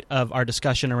in light of our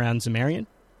discussion around Xamarin,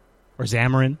 or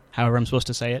Xamarin, however I'm supposed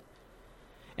to say it,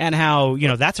 and how,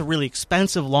 that's a really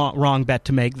expensive wrong bet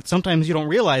to make that sometimes you don't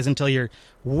realize until you're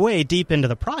way deep into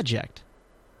the project.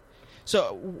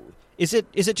 So is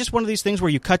it just one of these things where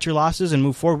you cut your losses and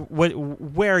move forward?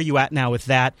 Where are you at now with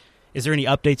that? Is there any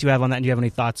updates you have on that? And do you have any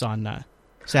thoughts on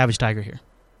Savage Tiger here?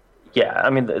 Yeah, I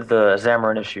mean, the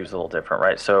Xamarin issue is a little different,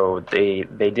 right? So they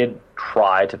did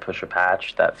try to push a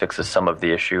patch that fixes some of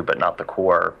the issue, but not the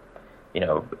core,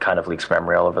 kind of leaks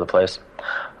memory all over the place.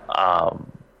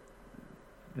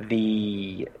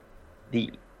 The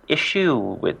issue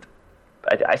with,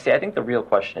 I think the real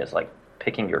question is, like,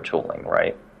 picking your tooling,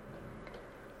 right?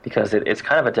 Because it's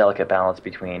kind of a delicate balance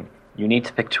between you need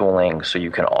to pick tooling so you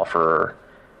can offer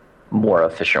more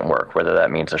efficient work, whether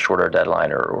that means a shorter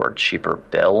deadline or cheaper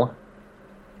bill,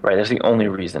 right? That's the only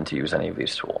reason to use any of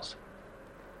these tools.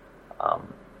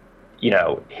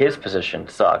 his position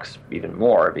sucks even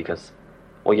more because,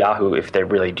 well, Yahoo, if they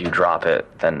really do drop it,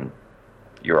 then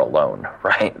you're alone,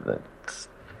 right? It's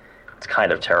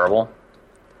kind of terrible.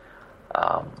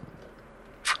 I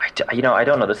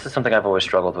don't know. This is something I've always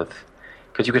struggled with.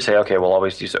 Because you could say, okay, we'll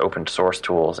always use open source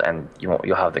tools, and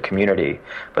you'll have the community.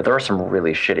 But there are some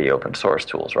really shitty open source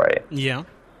tools, right? Yeah,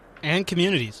 and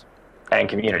communities. I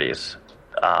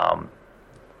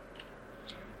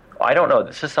don't know.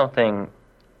 This is something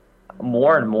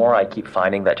more and more I keep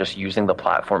finding that just using the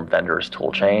platform vendor's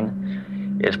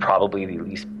toolchain is probably the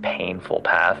least painful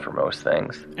path for most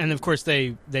things. And of course,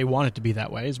 they want it to be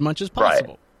that way as much as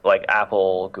possible. Right. Like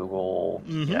Apple, Google,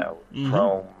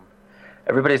 Chrome.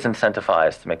 Everybody's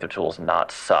incentivized to make their tools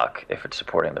not suck if it's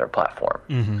supporting their platform.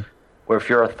 Mm-hmm. Where if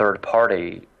you're a third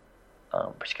party,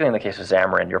 particularly in the case of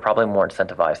Xamarin, you're probably more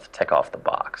incentivized to tick off the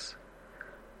box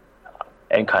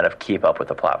and kind of keep up with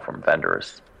the platform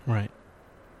vendors. Right.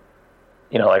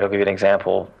 Like I'll give you an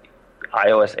example.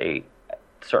 iOS 8,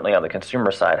 certainly on the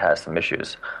consumer side, has some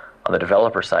issues. On the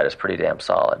developer side, it's pretty damn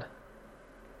solid.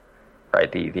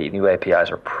 Right? The new APIs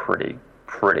are pretty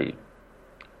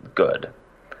good.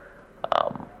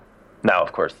 Now,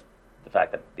 of course, the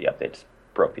fact that the updates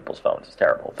broke people's phones is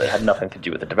terrible. But it had nothing to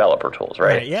do with the developer tools,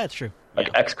 right? Yeah, it's true.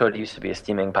 Like Xcode used to be a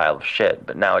steaming pile of shit,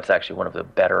 but now it's actually one of the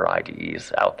better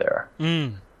IDEs out there.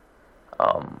 Mm.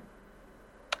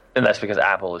 And that's because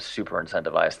Apple is super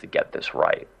incentivized to get this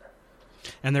right.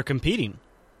 And they're competing,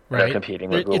 right? They're competing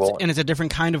with Google. And it's a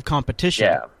different kind of competition.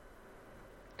 Yeah.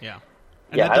 Yeah.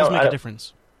 And that does make a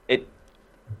difference.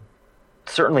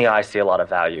 Certainly, I see a lot of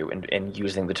value in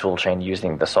using the toolchain,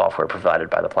 using the software provided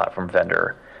by the platform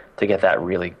vendor to get that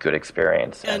really good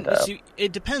experience. And see,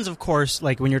 it depends, of course,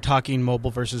 like when you're talking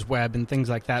mobile versus web and things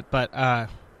like that. But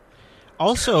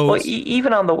also, well,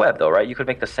 even on the web, though, right? You could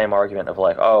make the same argument of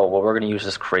like, oh, well, we're going to use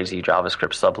this crazy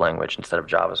JavaScript sublanguage instead of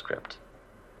JavaScript.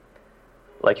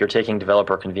 Like you're taking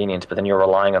developer convenience, but then you're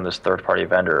relying on this third-party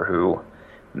vendor who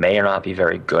may or not be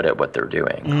very good at what they're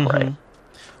doing, right?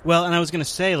 Well, and I was going to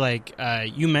say, like,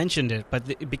 you mentioned it,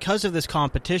 but because of this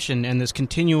competition and this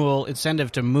continual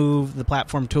incentive to move the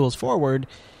platform tools forward,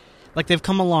 like, they've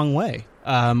come a long way,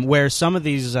 where some of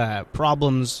these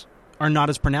problems are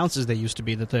not as pronounced as they used to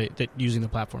be that using the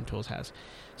platform tools has.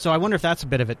 So I wonder if that's a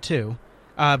bit of it, too.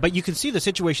 But you can see the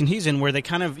situation he's in where they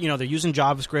kind of, they're using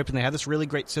JavaScript and they have this really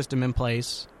great system in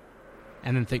place,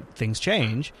 and then things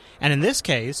change. And in this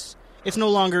case, it's no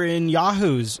longer in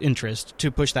Yahoo's interest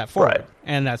to push that forward. Right.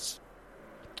 And that's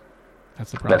the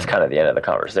problem. That's kind of the end of the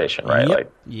conversation, right?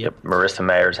 Yep. Marissa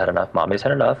Mayer's had enough, Mommy's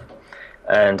had enough,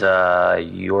 and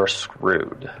you're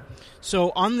screwed.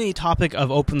 So on the topic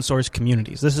of open source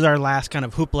communities, this is our last kind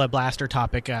of hoopla blaster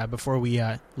topic before we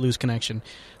lose connection.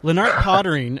 Lennart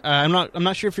Poettering, I'm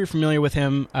not sure if you're familiar with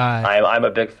him. I'm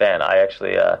a big fan. I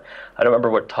actually I don't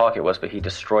remember what talk it was, but he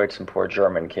destroyed some poor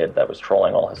German kid that was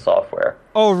trolling all his software.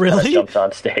 Oh, really? Jumped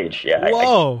on stage. Yeah.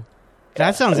 Whoa.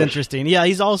 That sounds interesting. Yeah,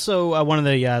 he's also one of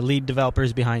the lead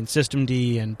developers behind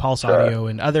Systemd and Pulse Audio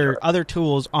and other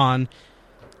tools on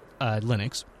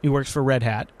Linux. He works for Red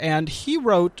Hat, and he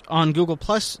wrote on Google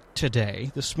Plus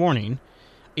this morning,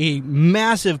 a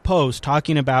massive post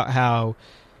talking about how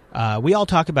we all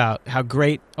talk about how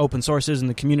great open source is and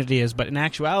the community is, but in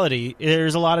actuality,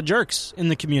 there's a lot of jerks in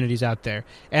the communities out there.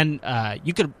 And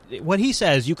what he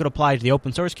says, you could apply to the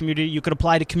open source community, you could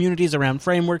apply to communities around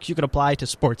frameworks, you could apply to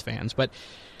sports fans. But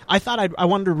I thought I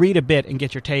wanted to read a bit and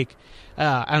get your take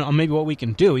on maybe what we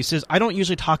can do. He says, I don't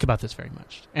usually talk about this very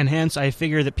much, and hence I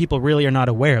figure that people really are not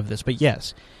aware of this. But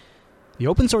yes, the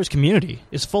open source community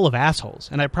is full of assholes,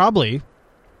 and I probably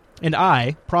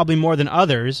more than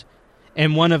others,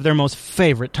 am one of their most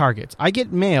favorite targets. I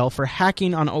get mail for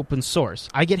hacking on open source.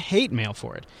 I get hate mail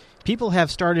for it. People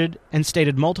have started and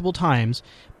stated multiple times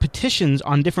petitions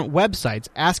on different websites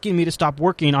asking me to stop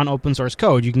working on open source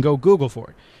code. You can go Google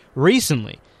for it.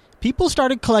 Recently, people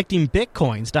started collecting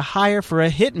bitcoins to hire for a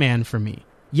hitman for me.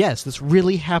 Yes, this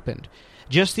really happened.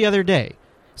 Just the other day,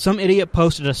 some idiot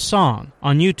posted a song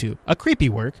on YouTube, a creepy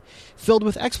work, filled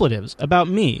with expletives about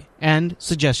me and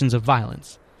suggestions of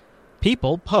violence.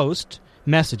 People post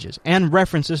messages and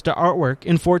references to artwork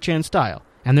in 4chan style,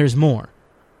 and there's more.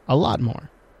 A lot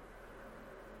more.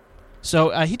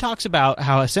 So he talks about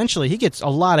how essentially he gets a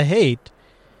lot of hate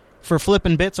for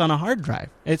flipping bits on a hard drive.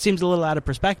 It seems a little out of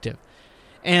perspective.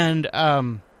 And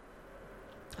I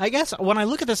guess when I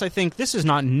look at this, I think this is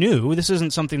not new. This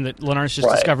isn't something that Lennart's just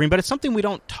discovering, but it's something we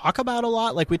don't talk about a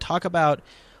lot. Like, we talk about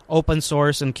open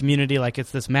source and community like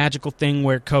it's this magical thing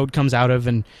where code comes out of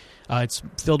and it's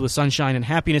filled with sunshine and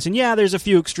happiness. And yeah, there's a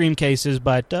few extreme cases,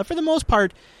 but for the most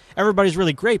part, everybody's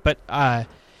really great. But,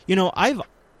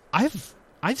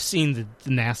 I've seen the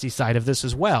nasty side of this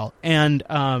as well, and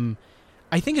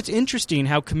I think it's interesting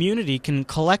how community can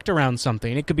collect around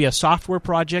something. It could be a software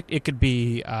project, it could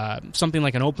be something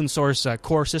like an open source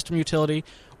core system utility,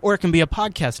 or it can be a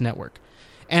podcast network.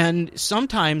 And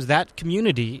sometimes that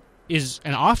community is,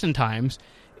 and oftentimes,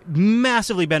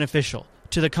 massively beneficial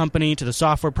to the company, to the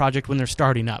software project when they're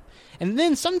starting up. And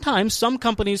then sometimes some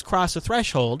companies cross a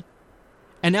threshold,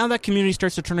 and now that community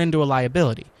starts to turn into a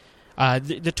liability.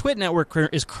 The Twit network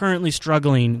is currently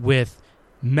struggling with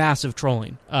massive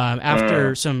trolling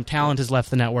after some talent has left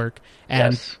the network,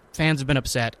 and fans have been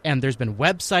upset, and there's been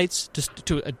websites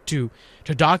to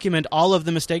document all of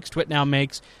the mistakes Twit now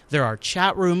makes. There are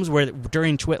chat rooms where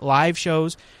during Twit live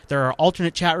shows, there are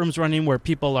alternate chat rooms running where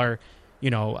people are,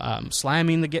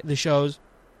 slamming the shows.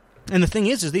 And the thing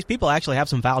is these people actually have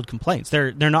some valid complaints.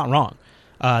 They're not wrong.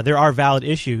 There are valid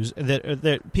issues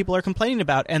that people are complaining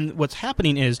about, and what's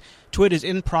happening is Twit is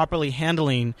improperly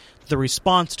handling the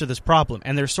response to this problem,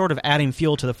 and they're sort of adding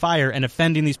fuel to the fire and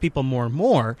offending these people more and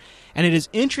more. And it is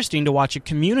interesting to watch a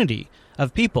community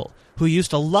of people who used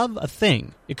to love a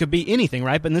thing. It could be anything,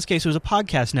 right? But in this case, it was a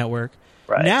podcast network.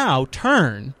 Right. Now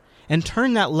turn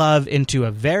that love into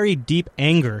a very deep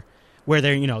anger, where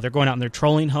they're going out and they're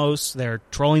trolling hosts, they're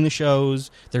trolling the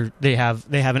shows, they have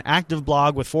an active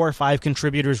blog with 4 or 5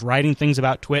 contributors writing things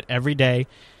about Twit every day,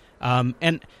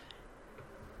 and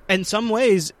in some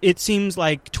ways it seems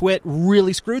like Twit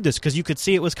really screwed this because you could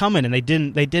see it was coming and they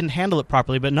didn't handle it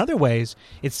properly. But in other ways,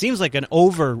 it seems like a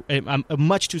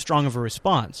much too strong of a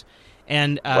response.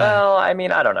 And well, I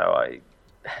mean, I don't know. I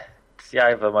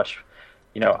have a much,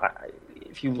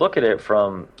 if you look at it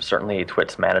from certainly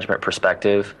Twit's management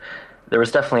perspective, there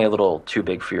was definitely a little too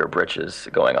big for your britches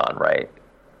going on, right?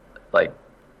 Like,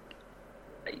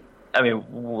 I mean,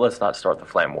 let's not start the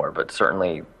flame war, but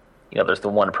certainly, there's the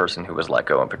one person who was let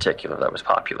go in particular that was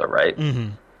popular, right?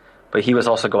 Mm-hmm. But he was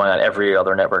also going on every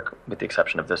other network with the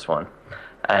exception of this one.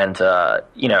 And,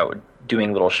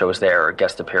 doing little shows there or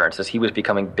guest appearances. He was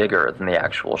becoming bigger than the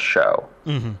actual show.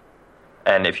 Mm-hmm.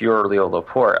 And if you're Leo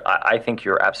Laporte, I think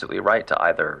you're absolutely right to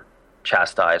either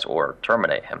chastise or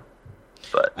terminate him.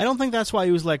 But I don't think that's why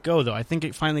he was let go, though. I think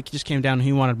it finally just came down to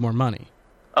he wanted more money.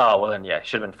 Oh, well then, yeah, he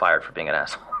should have been fired for being an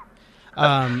asshole.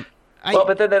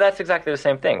 But that's exactly the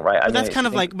same thing, right? But that's kind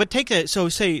of like, but take it, so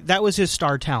say that was his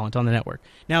star talent on the network.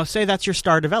 Now say that's your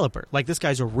star developer. Like, this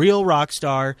guy's a real rock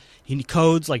star. He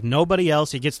codes like nobody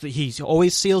else. He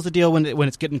always seals the deal when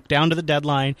it's getting down to the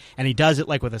deadline, and he does it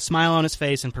like with a smile on his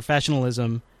face and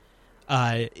professionalism.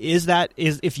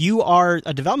 If you are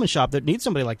a development shop that needs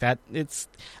somebody like that, that's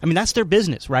their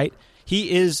business, right?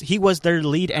 He was their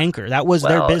lead anchor. That was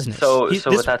their business.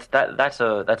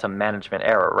 That's a management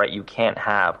error, right? You can't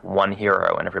have one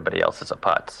hero and everybody else is a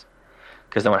putz.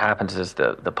 Because then what happens is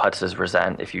the putzes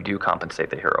resent if you do compensate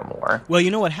the hero more. Well,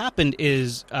 you know what happened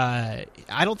is I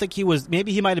don't think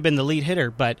maybe he might have been the lead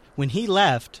hitter, but when he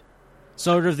left,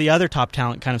 sort of the other top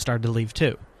talent kind of started to leave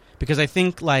too. Because I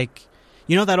think, like,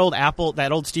 that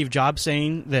old Steve Jobs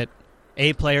saying that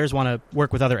A players want to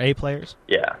work with other A players?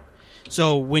 Yeah.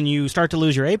 So when you start to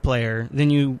lose your A player, then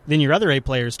your other A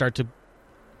players start to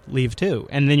leave too,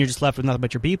 and then you're just left with nothing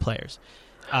but your B players.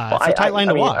 It's a tight line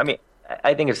to walk.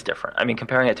 I think it's different. I mean,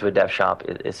 comparing it to a dev shop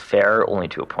is fair only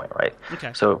to a point, right?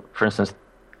 Okay. So, for instance,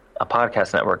 a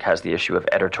podcast network has the issue of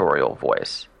editorial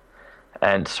voice,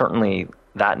 and certainly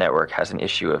that network has an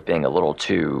issue of being a little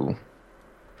too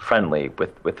friendly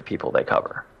with the people they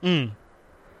cover. Mm.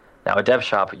 Now, a dev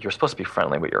shop, you're supposed to be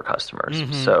friendly with your customers,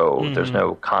 so there's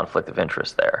no conflict of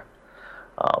interest there.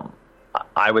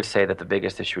 I would say that the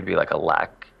biggest issue would be like a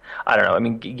lack. I don't know. I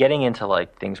mean, getting into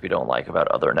like things we don't like about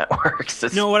other networks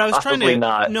is what I was probably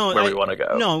not where we want to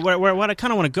go. No, what I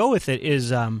kind of want to go with it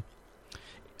is, I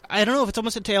don't know if it's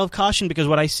almost a tale of caution, because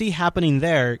what I see happening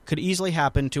there could easily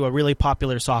happen to a really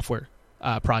popular software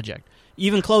project,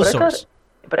 even closed source.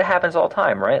 But it happens all the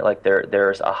time, right? Like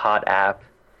there's a hot app.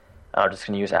 I'm just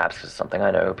going to use apps because it's something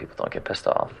I know. People don't get pissed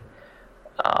off.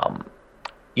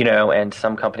 And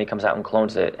some company comes out and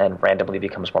clones it and randomly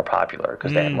becomes more popular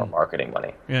because they have more marketing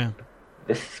money. Yeah.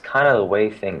 This is kind of the way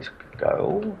things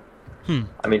go.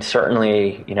 I mean,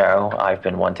 certainly, I've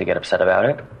been one to get upset about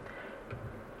it.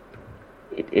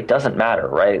 It doesn't matter,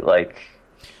 right? Like,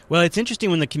 well, it's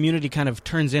interesting when the community kind of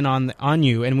turns in on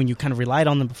you, and when you kind of relied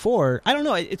on them before. I don't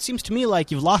know. It seems to me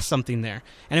like you've lost something there,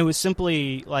 and it was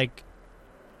simply like,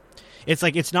 it's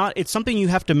something you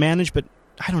have to manage, but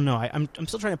I don't know. I'm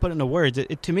still trying to put it into words.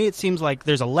 To me, it seems like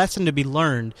there's a lesson to be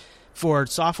learned for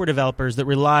software developers that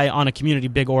rely on a community,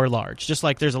 big or large. Just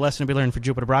like there's a lesson to be learned for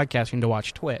Jupiter Broadcasting to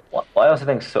watch Twit. Well, I also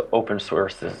think open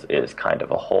source is kind of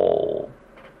a whole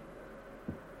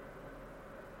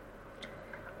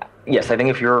yes, I think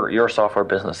if your software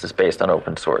business is based on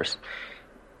open source,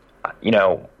 you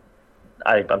know,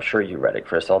 I'm sure you read it,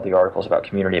 Chris, all the articles about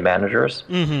community managers.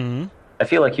 Mm-hmm. I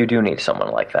feel like you do need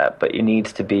someone like that, but it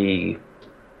needs to be,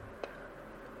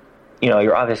 you know,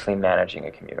 you're obviously managing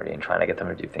a community and trying to get them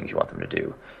to do things you want them to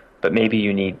do. But maybe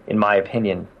you need, in my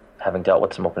opinion, having dealt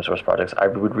with some open source projects, I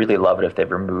would really love it if they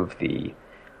removed the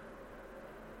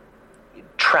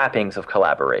trappings of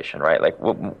collaboration, right? Like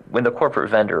when the corporate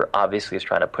vendor obviously is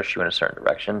trying to push you in a certain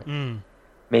direction,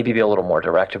 maybe be a little more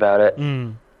direct about it.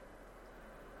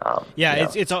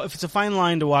 Yeah, you know. it's a fine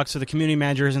line to walk. So the community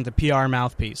manager isn't the PR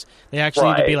mouthpiece. They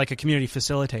actually need to be like a community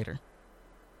facilitator.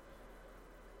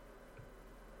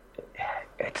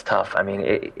 It's tough. I mean,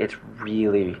 it's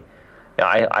really. You know,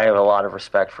 I have a lot of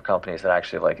respect for companies that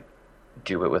actually like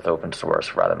do it with open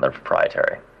source rather than their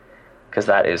proprietary, because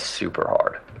that is super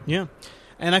hard. Yeah.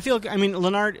 And I feel, I mean,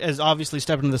 Lennart has obviously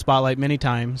stepped into the spotlight many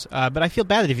times, but I feel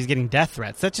bad if he's getting death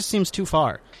threats. That just seems too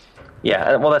far.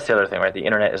 Yeah, well, that's the other thing, right? The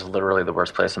internet is literally the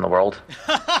worst place in the world.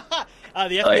 The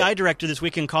FBI director this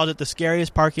weekend called it the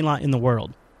scariest parking lot in the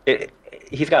world.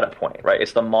 He's got a point, right?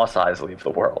 It's the Moss Isley of the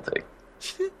world.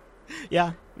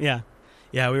 Yeah.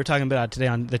 We were talking about it today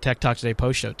on the Tech Talk Today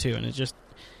post show, too, and it just...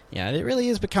 Yeah, it really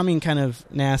is becoming kind of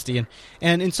nasty,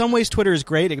 and in some ways, Twitter is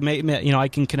great. It you know, I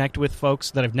can connect with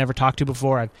folks that I've never talked to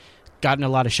before. I've gotten a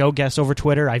lot of show guests over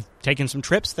Twitter. I've taken some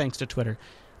trips thanks to Twitter,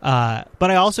 but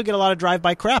I also get a lot of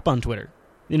drive-by crap on Twitter.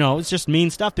 You know, it's just mean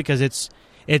stuff because it's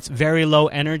very low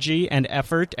energy and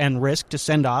effort and risk to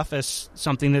send off as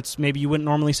something that's maybe you wouldn't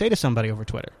normally say to somebody over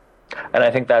Twitter. And I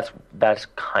think that's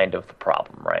kind of the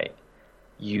problem, right?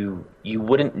 You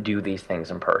wouldn't do these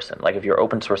things in person. Like if your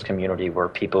open source community were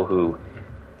people who,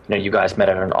 you know, you guys met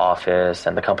at an office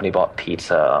and the company bought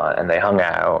pizza and they hung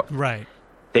out. Right.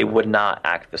 They would not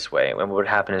act this way. And what would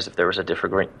happen is if there was a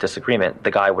disagreement,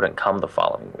 the guy wouldn't come the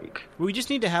following week. We just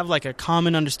need to have like a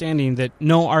common understanding that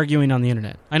no arguing on the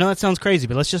internet. I know that sounds crazy,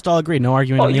 but let's just all agree, no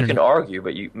arguing on the internet. You can argue,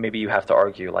 but maybe you have to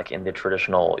argue like in the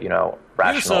traditional, you know,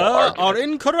 rational argument. You, sir, are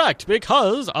incorrect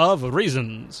because of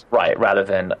reasons. Right, rather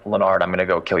than, Lennart, I'm going to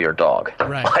go kill your dog.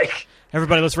 Right. Like,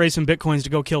 everybody, let's raise some bitcoins to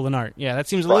go kill Lennart. Yeah, that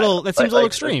seems a little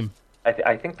extreme.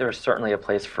 I think there's certainly a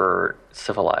place for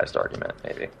civilized argument,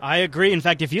 maybe. I agree. In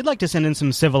fact, if you'd like to send in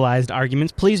some civilized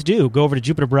arguments, please do. Go over to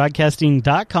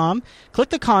jupiterbroadcasting.com, click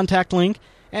the contact link,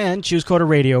 and choose Coda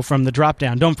Radio from the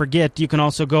drop-down. Don't forget, you can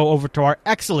also go over to our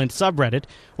excellent subreddit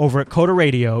over at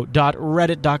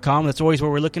codaradio.reddit.com. That's always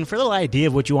where we're looking for a little idea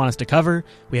of what you want us to cover.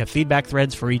 We have feedback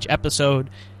threads for each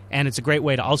episode, and it's a great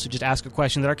way to also just ask a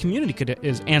question that our community could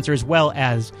answer as well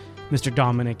as Mr.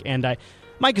 Dominic and I.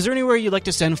 Mike, is there anywhere you'd like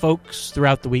to send folks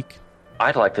throughout the week?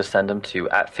 I'd like to send them to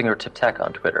 @fingertiptech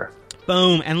on Twitter.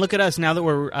 Boom! And look at us now that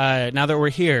we're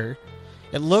here.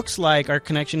 It looks like our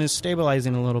connection is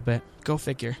stabilizing a little bit. Go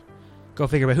figure. But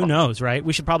who knows, right?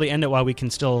 We should probably end it while we can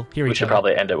still hear each other. We should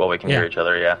probably end it while we can hear each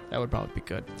other. Yeah, that would probably be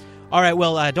good. All right.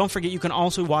 Well, don't forget you can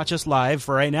also watch us live.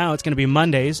 For right now, it's going to be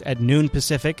Mondays at noon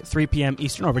Pacific, 3 p.m.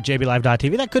 Eastern over at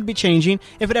jblive.tv. That could be changing.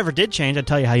 If it ever did change, I'd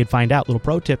tell you how you'd find out. Little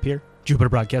pro tip here.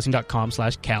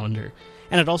 jupiterbroadcasting.com/calendar.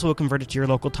 And it also will convert it to your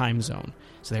local time zone.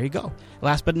 So there you go.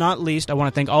 Last but not least, I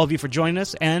want to thank all of you for joining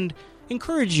us and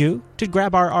encourage you to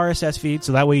grab our RSS feed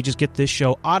so that way you just get this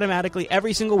show automatically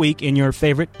every single week in your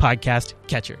favorite podcast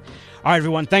catcher. All right,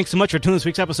 everyone, thanks so much for tuning in this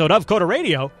week's episode of Coda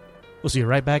Radio. We'll see you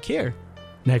right back here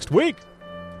next week.